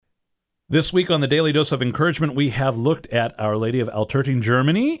This week on the Daily Dose of Encouragement, we have looked at Our Lady of Altötting,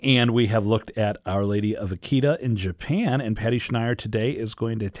 Germany, and we have looked at Our Lady of Akita in Japan. And Patty Schneier today is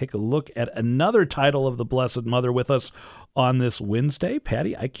going to take a look at another title of the Blessed Mother with us on this Wednesday.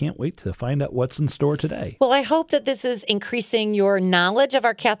 Patty, I can't wait to find out what's in store today. Well, I hope that this is increasing your knowledge of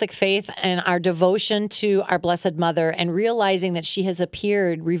our Catholic faith and our devotion to our Blessed Mother, and realizing that she has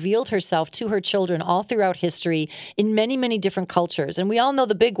appeared, revealed herself to her children all throughout history in many, many different cultures. And we all know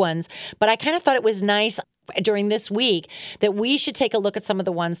the big ones, but I kind of thought it was nice during this week that we should take a look at some of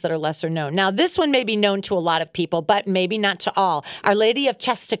the ones that are lesser known. Now, this one may be known to a lot of people, but maybe not to all. Our Lady of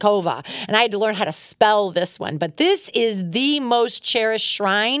Częstochowa. And I had to learn how to spell this one, but this is the most cherished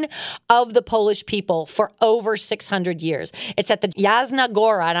shrine of the Polish people for over 600 years. It's at the Jasna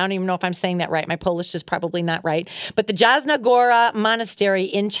Góra. I don't even know if I'm saying that right. My Polish is probably not right. But the Jasna Góra Monastery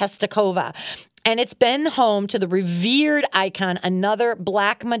in Częstochowa. And it's been home to the revered icon, another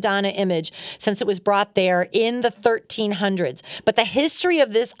Black Madonna image, since it was brought there in the 1300s. But the history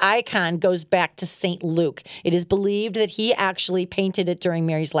of this icon goes back to St. Luke. It is believed that he actually painted it during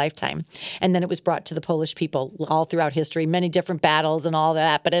Mary's lifetime. And then it was brought to the Polish people all throughout history, many different battles and all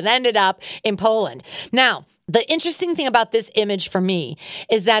that. But it ended up in Poland. Now, the interesting thing about this image for me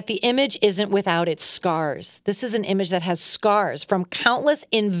is that the image isn't without its scars. This is an image that has scars from countless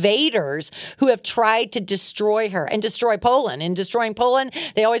invaders who have tried to destroy her and destroy Poland. In destroying Poland,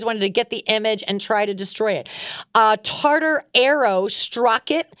 they always wanted to get the image and try to destroy it. A Tartar arrow struck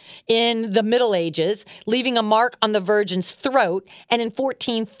it in the Middle Ages, leaving a mark on the Virgin's throat. And in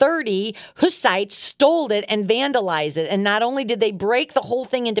 1430, Hussites stole it and vandalized it. And not only did they break the whole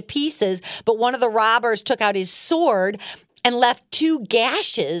thing into pieces, but one of the robbers took out his sword and left 2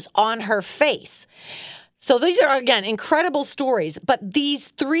 gashes on her face. So these are, again, incredible stories. But these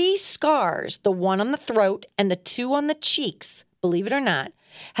 3 scars, the one on the throat and the 2 on the cheeks, believe it or not,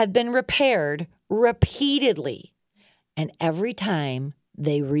 have been repaired repeatedly. And every time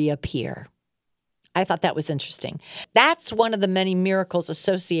they reappear. I thought that was interesting. That's one of the many miracles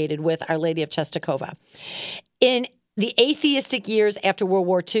associated with Our Lady of Częstochowa. In the atheistic years after World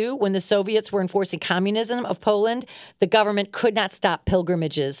War II, when the Soviets were enforcing communism of Poland, the government could not stop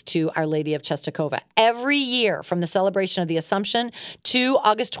pilgrimages to Our Lady of Częstochowa. Every year, from the celebration of the Assumption to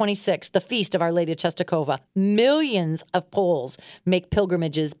August 26th, the feast of Our Lady of Częstochowa, millions of Poles make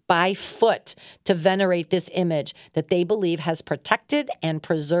pilgrimages by foot to venerate this image that they believe has protected and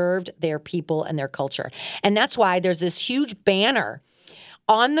preserved their people and their culture. And that's why there's this huge banner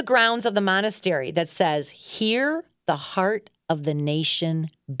on the grounds of the monastery that says, "Here the heart of the nation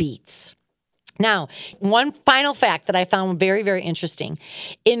beats." Now, one final fact that I found very, very interesting.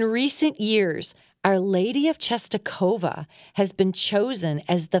 In recent years, Our Lady of Częstochowa has been chosen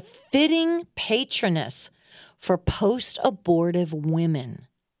as the fitting patroness for post-abortive women.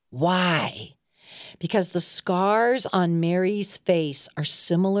 Why? Because the scars on Mary's face are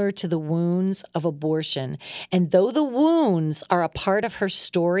similar to the wounds of abortion. And though the wounds are a part of her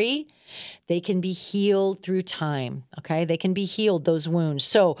story, they can be healed through time, okay? They can be healed, those wounds.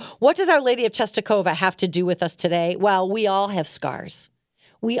 So what does Our Lady of Częstochowa have to do with us today? Well, we all have scars.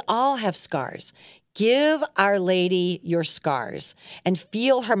 We all have scars. Give Our Lady your scars and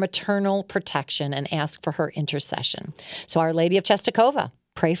feel her maternal protection and ask for her intercession. So Our Lady of Częstochowa,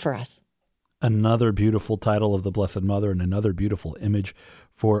 pray for us. Another beautiful title of the Blessed Mother and another beautiful image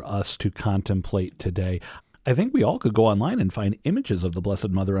for us to contemplate today. I think we all could go online and find images of the Blessed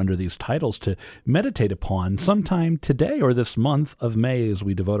Mother under these titles to meditate upon sometime today or this month of May as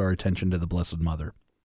we devote our attention to the Blessed Mother.